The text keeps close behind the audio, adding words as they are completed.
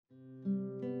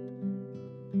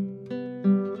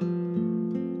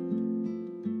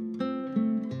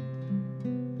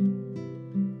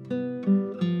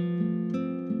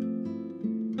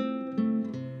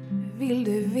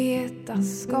vad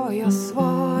ska jag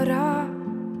svara?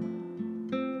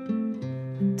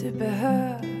 Du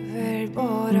behöver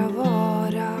bara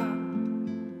vara.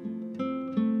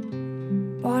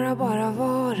 Bara vara här.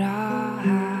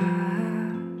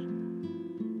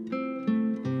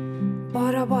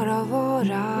 Bara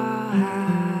vara här.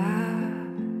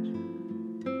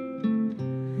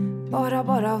 Bara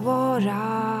vara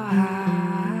här.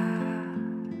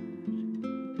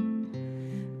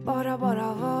 Bara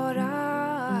vara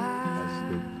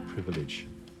Has the privilege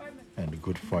and the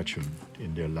good fortune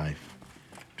in their life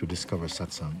to discover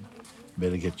satsang,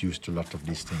 better get used to a lot of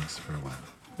these things for a while.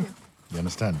 You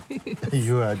understand?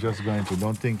 You are just going to,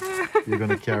 don't think you're going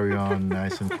to carry on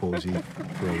nice and cozy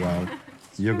for a while.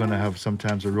 You're going to have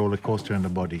sometimes a roller coaster in the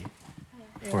body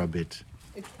for a bit,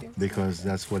 because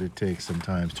that's what it takes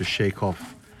sometimes to shake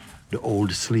off the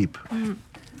old sleep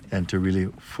and to really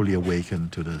fully awaken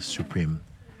to the supreme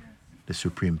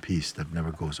peace that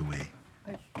never goes away.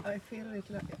 I feel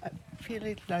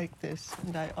it like this,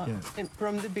 and and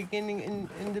from the beginning.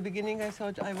 In the beginning, I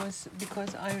thought I was,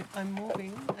 because I'm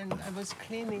moving and I was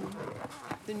cleaning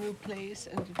the new place,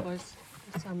 and it was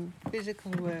some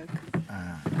physical work.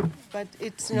 But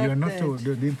it's not. You're not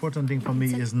that. the important thing for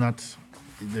me is not.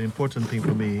 The important thing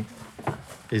for me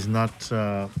is not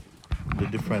the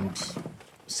different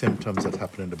symptoms that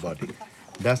happen in the body.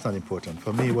 That's not important.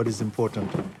 For me, what is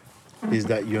important is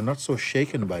that you're not so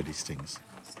shaken by these things.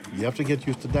 You have to get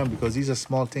used to them, because these are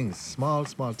small things, small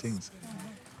things.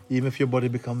 Even if your body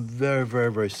becomes very,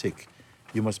 very, very sick,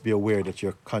 you must be aware that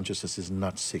your consciousness is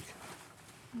not sick.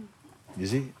 You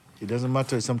see? It doesn't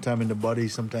matter, sometimes in the body,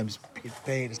 sometimes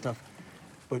pain and stuff.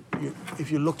 But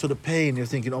if you look to the pain, you're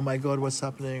thinking, oh my God, what's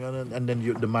happening? And then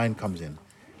the mind comes in.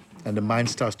 And the mind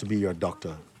starts to be your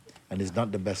doctor. And it's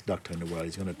not the best doctor in the world.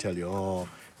 He's going to tell you, oh,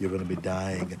 you're going to be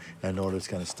dying and all this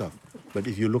kind of stuff. But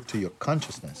if you look to your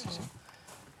consciousness, you see,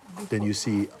 then you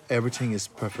see everything is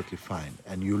perfectly fine.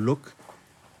 And you look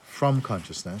from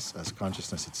consciousness as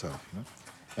consciousness itself. You know?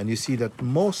 And you see that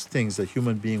most things that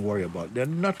human beings worry about, they're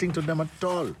nothing to them at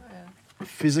all. Yeah.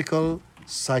 Physical,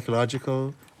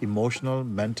 psychological, emotional,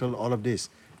 mental, all of this.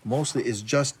 Mostly it's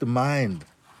just the mind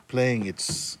playing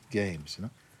its games. You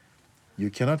know? You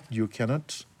cannot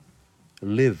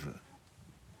live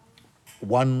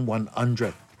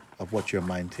 1/100th of what your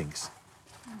mind thinks.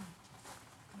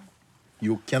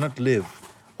 You cannot live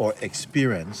or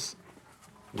experience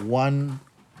 1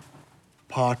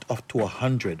 part of to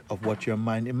 100 of what your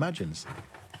mind imagines.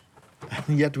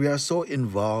 And yet we are so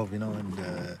involved, you know, and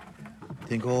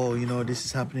think, oh, you know, this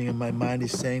is happening and my mind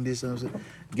is saying this. And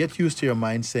get used to your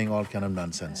mind saying all kind of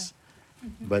nonsense.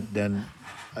 But then,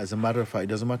 as a matter of fact, it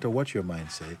doesn't matter what your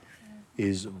mind say,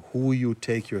 is who you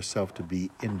take yourself to be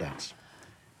in that.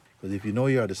 Because if you know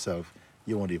you are the self,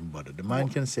 you won't even bother. The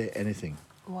mind can say anything.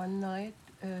 One night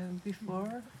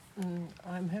before,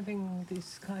 I'm having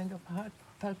this kind of heart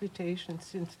palpitation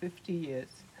since 50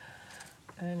 years.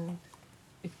 And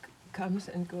it comes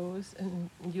and goes, and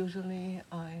usually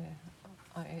I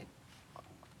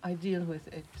deal with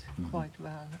it quite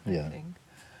well, I think.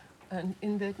 And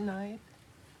in that night,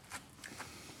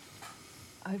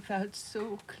 I felt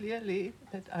so clearly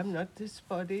that I'm not this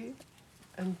body,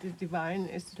 and the divine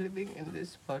is living in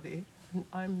this body, and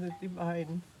I'm the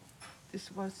divine.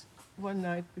 This was one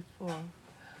night before,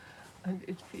 and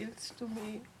it feels to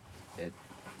me that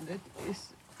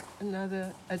is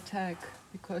another attack,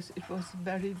 because it was a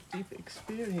very deep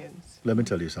experience. Let me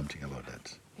tell you something about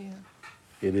that. Yeah.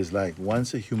 It is like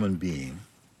once a human being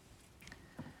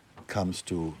comes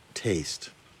to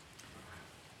taste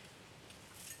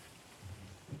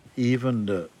even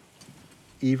a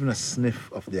sniff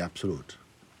of the absolute,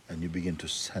 and you begin to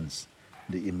sense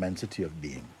the immensity of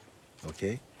being,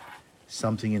 okay?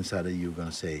 Something inside of you going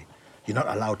to say, you're not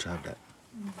allowed to have that.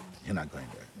 You're not going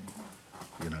there.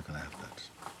 You're not going to have that.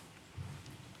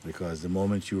 Because the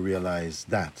moment you realize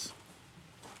that,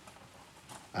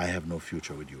 I have no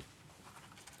future with you.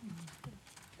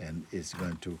 And it's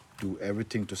going to do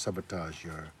everything to sabotage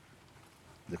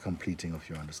the completing of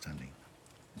your understanding.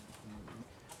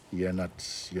 You're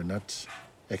not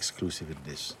exclusive in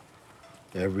this.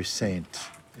 Every saint,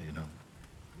 you know,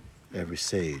 every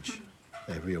sage,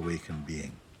 every awakened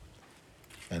being,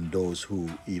 and those who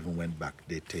even went back,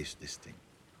 they taste this thing.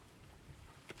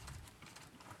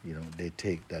 You know, they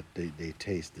taste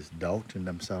this doubt in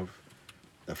themselves,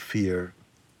 a fear,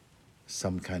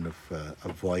 some kind of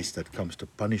a voice that comes to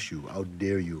punish you. How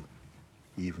dare you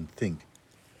even think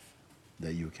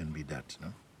that you can be that,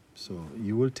 no? So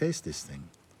you will taste this thing.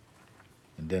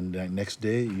 And then the next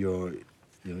day, you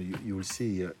will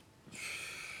see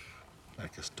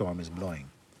like a storm is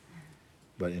blowing.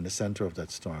 But in the center of that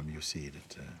storm, you see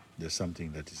that there's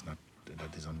something that is not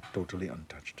that is totally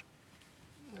untouched.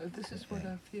 This is what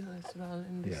I feel as well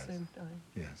in the Yes. same time.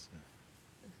 Yes.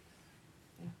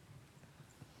 Yeah.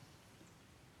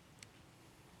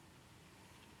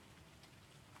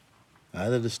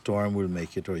 Either the storm will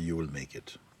make it or you will make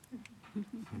it. You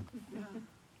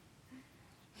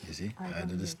see? I will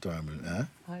Either the make storm will. Huh?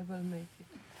 I will make it.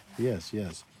 Yes,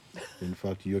 yes. In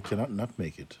fact, you cannot not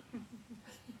make it.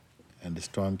 And the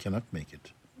storm cannot make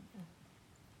it.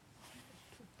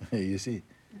 You see?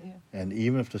 Yeah. And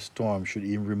even if the storm should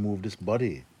even remove this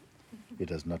body, it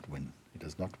does not win. It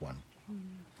has not won.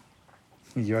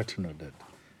 You are to know that.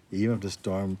 Even if the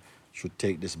storm should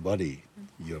take this body,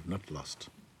 you have not lost.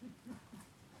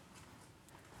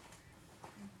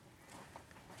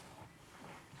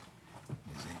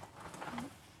 You see?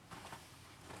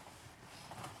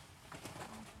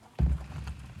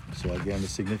 So again, the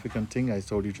significant thing I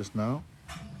told you just now,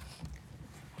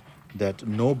 that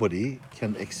nobody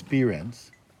can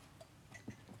experience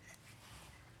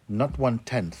not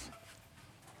 1/10,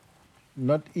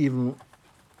 not even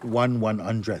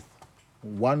 1/100th,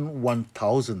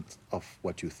 1/1000th of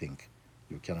what you think.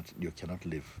 You cannot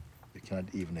live. You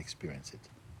cannot even experience it.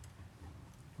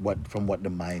 From what the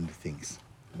mind thinks,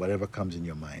 whatever comes in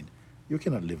your mind, you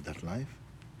cannot live that life.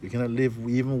 You cannot live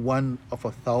even 1 of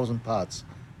 1,000 parts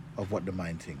of what the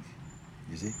mind thinks.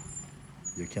 You see?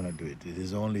 You cannot do it. It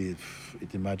is only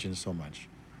it imagines so much.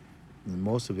 And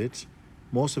most of it,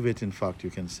 in fact, you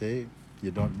can say,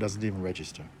 doesn't even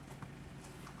register.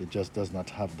 It just does not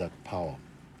have that power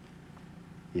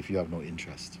if you have no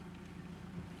interest.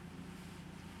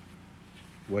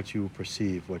 What you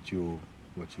perceive, what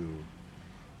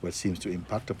seems to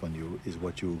impact upon you is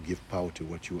what you give power to,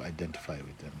 what you identify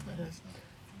with them.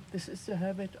 This is a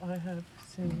habit I have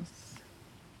since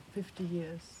 50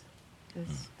 years.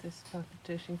 This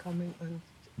palpitation coming on.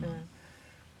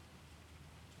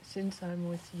 Since I'm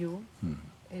with you,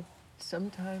 it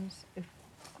sometimes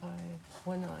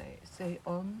when I say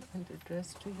and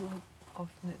address to you,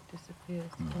 often it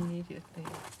disappears immediately,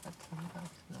 but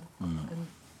sometimes not. And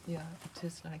yeah, it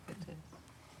is like it is.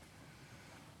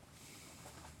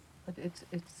 But it's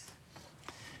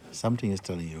Something is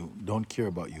telling you, don't care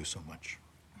about you so much.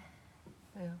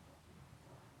 yeah.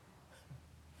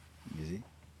 You see?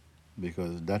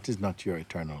 Because that is not your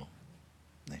eternal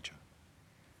nature.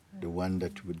 The one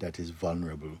that is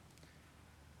vulnerable,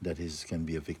 can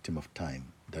be a victim of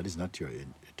time, that is not your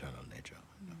eternal nature.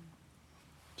 No.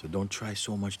 So don't try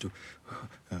so much to,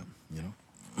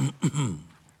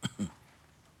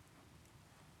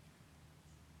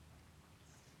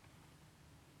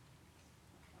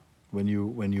 When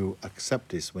you accept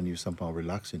this, when you somehow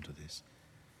relax into this,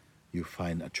 you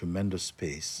find a tremendous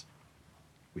space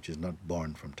which is not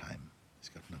born from time. It's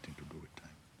got nothing to do with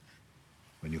time.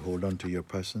 When you hold on to your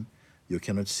person, you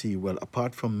cannot see, well,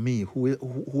 apart from me,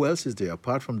 who else is there?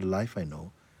 Apart from the life I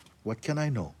know, what can I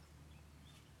know?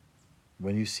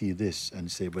 When you see this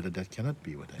and say, but that cannot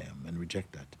be what I am, and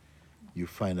reject that, you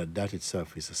find that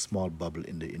itself is a small bubble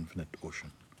in the infinite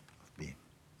ocean of being.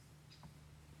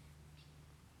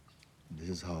 This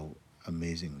is how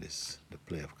amazing the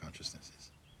play of consciousness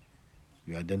is.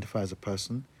 You identify as a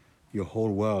person, your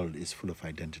whole world is full of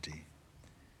identity.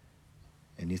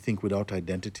 And you think without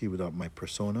identity, without my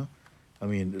persona,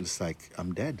 it's like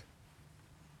I'm dead.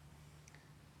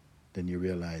 Then you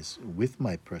realize with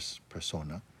my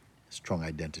persona, strong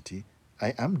identity,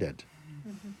 I am dead.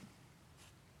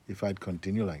 If I'd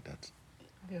continue like that.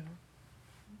 Yeah.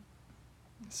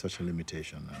 Such a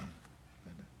limitation.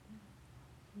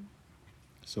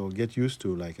 So get used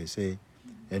to, like I say,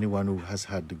 anyone who has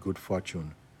had the good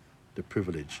fortune, the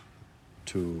privilege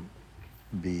to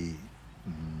be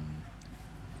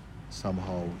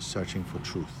somehow searching for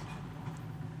truth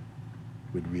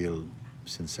with real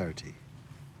sincerity.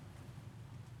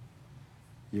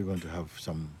 You're going to have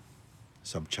some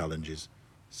challenges,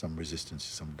 some resistance,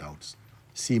 some doubts.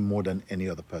 See more than any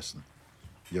other person.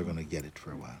 You're going to get it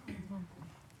for a while.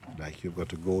 Like you've got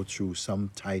to go through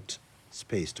some tight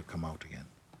space to come out again.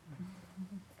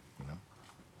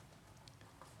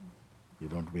 You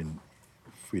don't win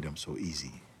freedom so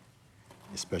easy,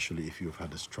 especially if you've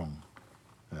had a strong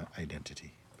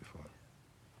identity before.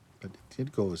 But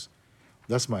it goes.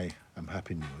 That's my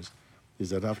happy news,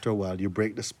 is that after a while you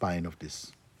break the spine of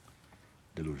this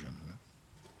delusion.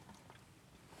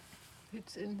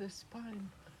 It's in the spine.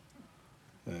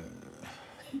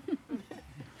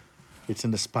 It's in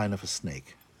the spine of a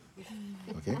snake.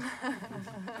 Okay?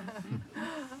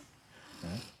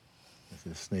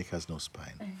 The snake has no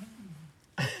spine.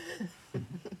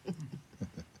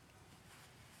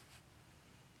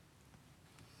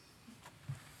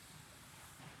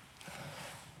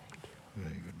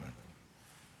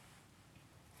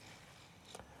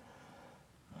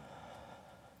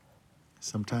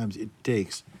 Sometimes it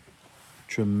takes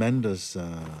tremendous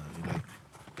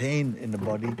pain in the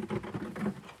body.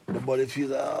 The body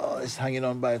feels, it's hanging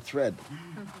on by a thread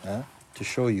to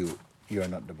show you are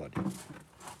not the body.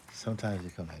 Sometimes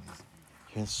you come like this.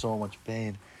 You're in so much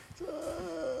pain.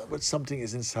 But something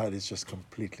is inside, it's just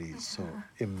completely so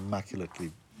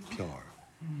immaculately pure.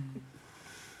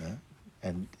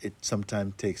 And it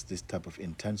sometimes takes this type of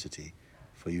intensity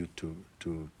for you to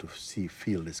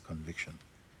feel this conviction,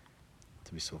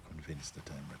 to be so convinced that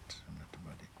I'm not the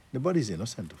body. The body is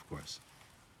innocent, of course.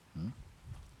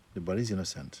 The body is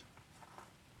innocent.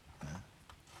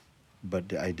 But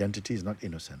the identity is not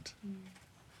innocent.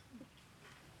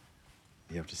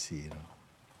 You have to see,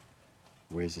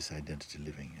 where is this identity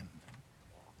living, and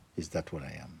is that what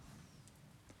I am?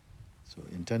 So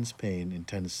intense pain,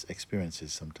 intense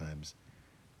experiences sometimes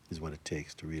is what it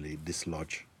takes to really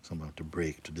dislodge, somehow to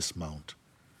break, to dismount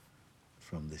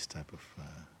from this type of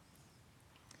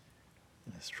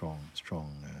strong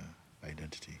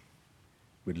identity.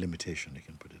 With limitation, you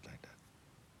can put it like that.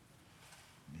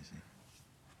 You see?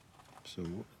 So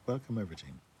welcome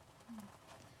everything.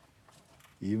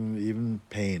 Even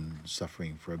pain,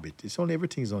 suffering for a bit.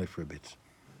 Everything is only for a bit.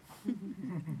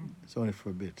 It's only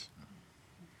for a bit.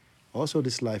 Also,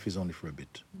 this life is only for a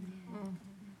bit.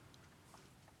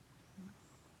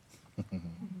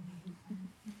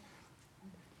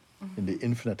 In the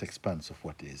infinite expanse of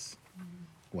what is,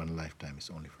 one lifetime is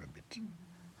only for a bit.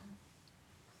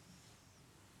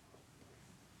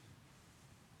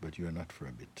 But you are not for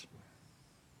a bit.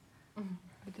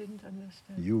 I didn't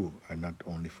understand. You are not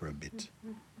only for a bit.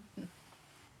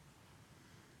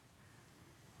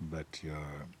 But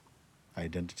your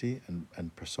identity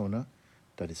and persona,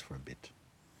 that is for a bit.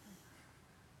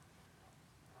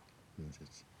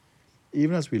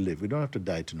 Even as we live, we don't have to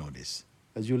die to know this.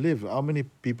 As you live, how many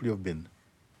people you have been,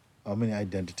 how many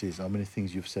identities, how many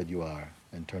things you've said you are,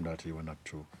 and turned out you were not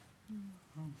true.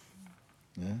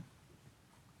 Yeah?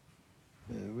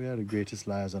 We are the greatest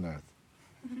liars on earth.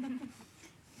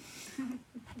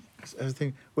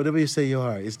 Everything, whatever you say you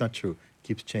are, it's not true.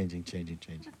 Keeps changing.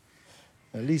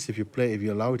 At least if you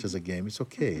allow it as a game, it's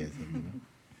okay, I think.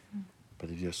 But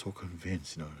if you're so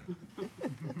convinced,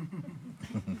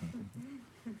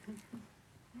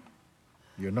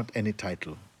 you're not any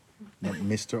title, not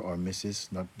Mr. or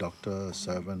Mrs., not doctor,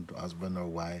 servant, husband or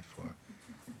wife, or,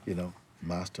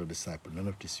 master or disciple. None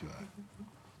of this you are.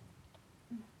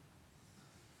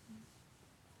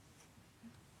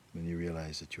 When you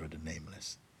realize that you are the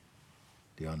nameless,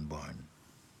 the unborn.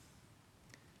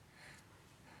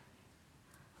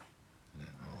 Then,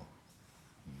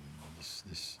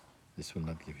 this will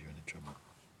not give you any trouble.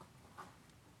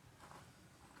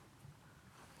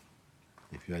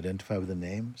 If you identify with a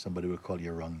name, somebody will call you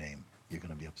a wrong name. You're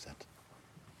going to be upset.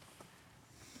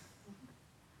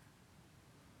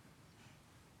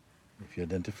 If you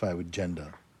identify with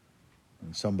gender,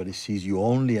 and somebody sees you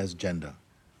only as gender,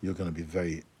 you're going to be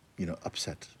very,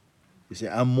 upset. You say,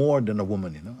 I'm more than a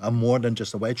woman, I'm more than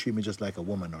just why treat me just like a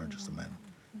woman or just a man.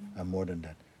 I'm more than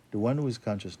that. The one who is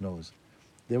conscious knows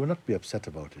they will not be upset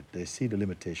about it. They see the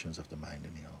limitations of the mind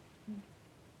anyhow.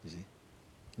 You see?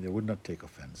 They would not take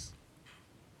offense.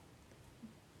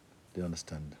 They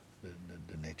understand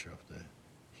the nature of the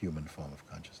human form of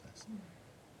consciousness.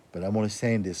 But I'm only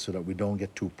saying this so that we don't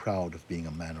get too proud of being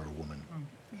a man or a woman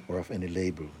or of any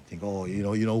label. Think, you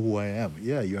know who I am.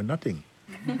 Yeah, you're nothing.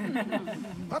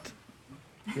 What?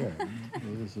 Yeah,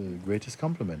 it is the greatest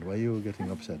compliment. Why are you getting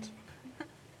upset?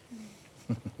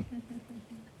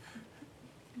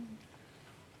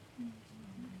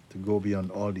 To go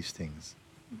beyond all these things.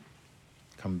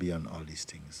 Come beyond all these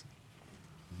things.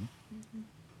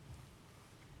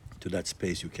 To that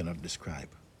space you cannot describe.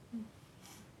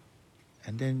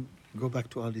 And then go back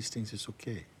to all these things. It's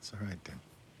okay. It's all right then.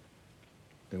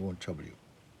 They won't trouble you.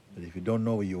 But if you don't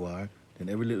know where you are, then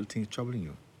every little thing is troubling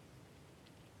you.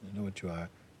 You know what you are,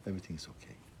 everything is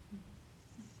okay.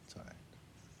 It's all right.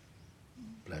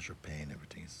 Pleasure, pain,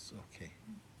 everything is okay.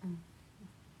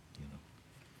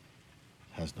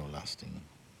 Has no lasting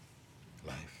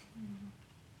life.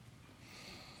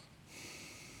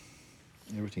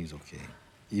 Everything is okay,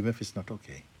 even if it's not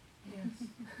okay. Yes.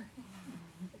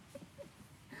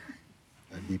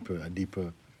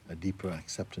 A deeper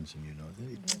acceptance in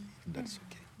that that's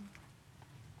okay.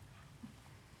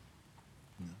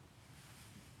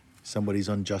 Somebody's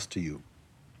unjust to you.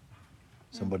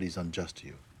 Somebody's unjust to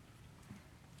you.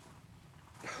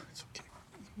 It's okay.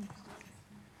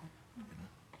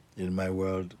 In my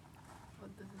world,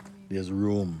 there's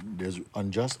room, there's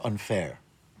unjust, unfair.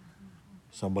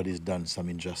 Somebody's done some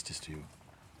injustice to you.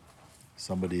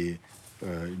 Somebody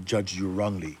judged you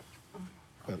wrongly.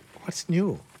 Well, what's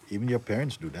new? Even your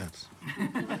parents do that.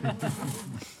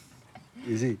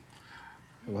 You see,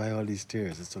 why all these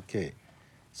tears? It's okay.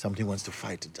 Somebody wants to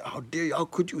fight. How dare you? How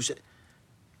could you say?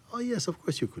 Oh, yes, of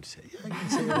course you could say. Yeah, you can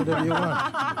say whatever you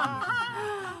want.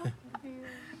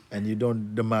 And you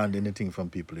don't demand anything from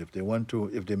people. If they want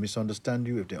to, if they misunderstand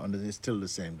you, if they understand, it's still the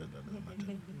same. Doesn't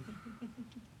matter.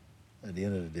 At the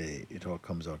end of the day, it all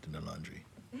comes out in the laundry.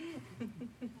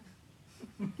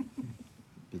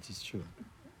 It is true.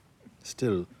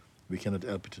 Still, we cannot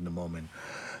help it in the moment.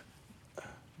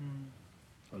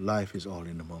 Life is all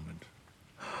in the moment.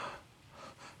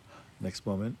 Next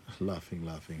moment, laughing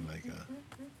like a...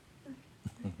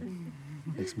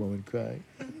 Next moment, crying.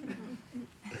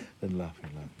 Then laughing.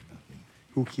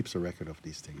 Who keeps a record of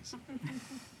these things?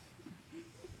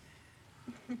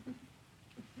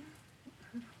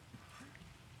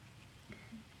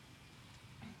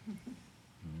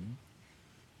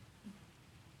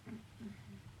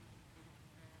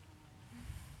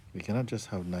 We cannot just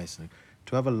have nice...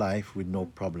 To have a life with no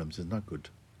problems is not good.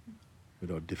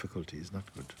 Without difficulty is not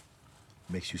good.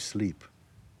 Makes you sleep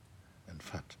and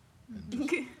fat. And just...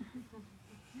 Okay.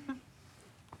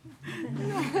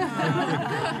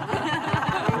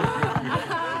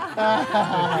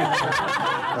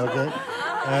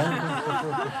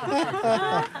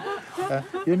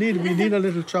 We need a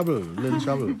little trouble.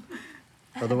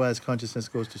 Otherwise, consciousness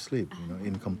goes to sleep.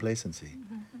 In complacency.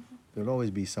 There'll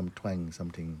always be some twang.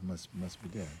 Something must be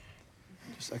there.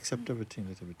 Just accept everything.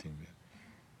 Let everything be.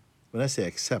 When I say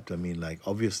accept, I mean like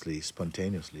obviously,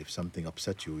 spontaneously. If something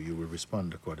upsets you, you will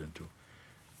respond according to.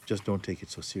 Just don't take it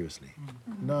so seriously.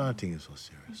 Nothing is so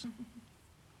serious.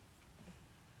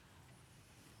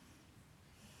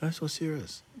 That's so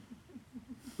serious.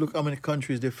 Look how many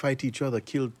countries they fight each other,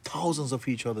 kill thousands of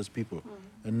each other's people.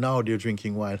 And now they're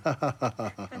drinking wine,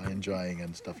 enjoying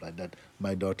and stuff like that.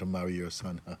 My daughter marry your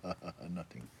son,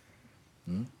 nothing.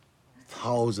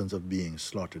 Thousands of beings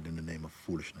slaughtered in the name of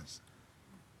foolishness.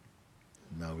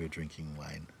 Now we're drinking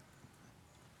wine,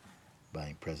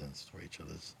 buying presents for each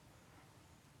other's,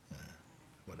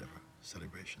 whatever,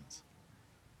 celebrations.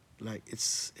 Like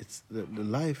it's the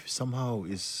life somehow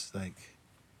is like.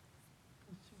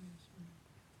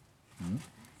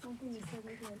 Something you said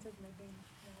maybe entered my brain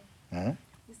now. Huh?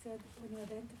 You said when you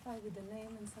identify with the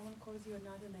name and someone calls you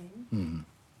another name,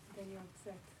 then you're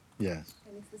upset. Yes.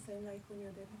 And it's the same like when you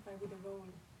identify with a role.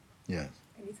 Yes.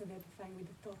 And it's identifying with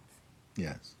the thought.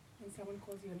 Yes. And someone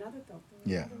calls you another thought.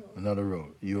 Yeah, another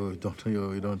role. You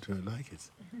don't like it.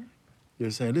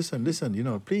 You're saying, listen,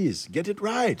 please get it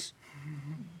right.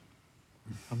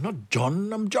 I'm not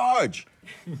John, I'm George.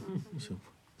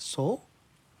 So?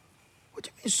 What do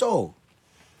you mean so?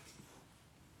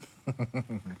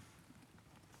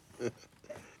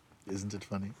 Isn't it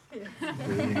funny? Yeah.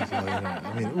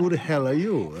 I mean, who the hell are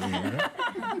you? I mean,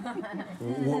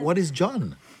 what is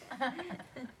John?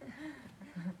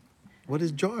 What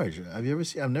is George? Have you ever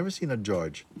seen? I've never seen a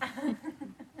George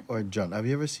or a John. Have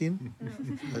you ever seen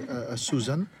a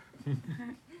Susan?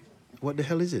 What the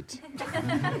hell is it?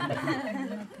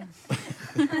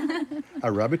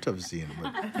 A rabbit I've seen,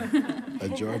 but a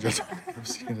George I've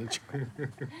seen a George.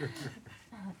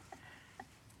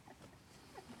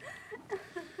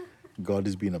 God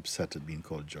is being upset at being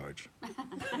called George.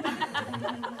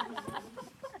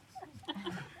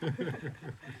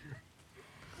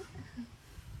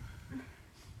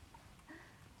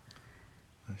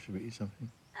 Should we eat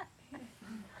something?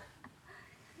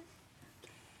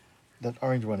 That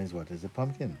orange one is what? Is it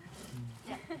pumpkin?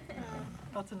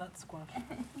 Butternut squash.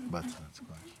 Butternut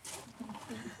squash.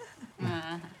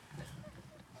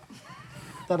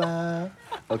 Ta-da!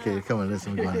 Okay, come on, let's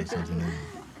go and have something.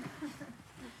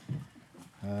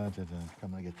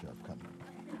 Come on, get you up, come.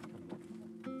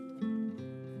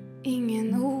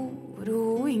 Ingen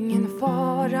oro, ingen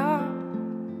fara.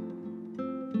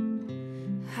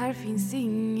 Här finns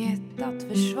inget att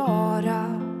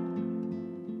försvara.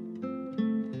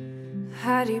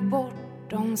 Här är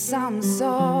bortom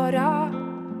samsara.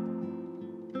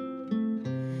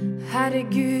 Här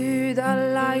är Gud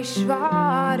alla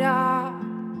Ishvara.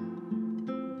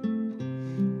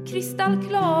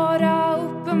 Kristallklara,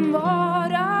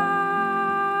 uppenbara.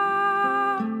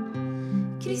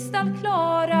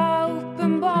 Kristallklara,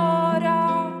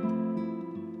 uppenbara.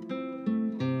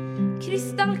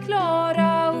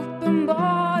 Kristallklara,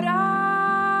 uppenbara.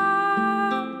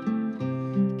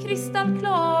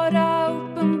 Kristallklara,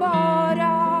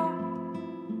 uppenbara.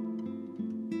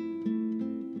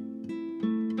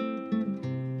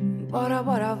 Bara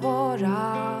vara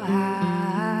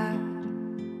här.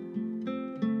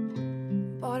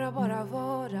 Bara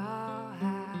vara.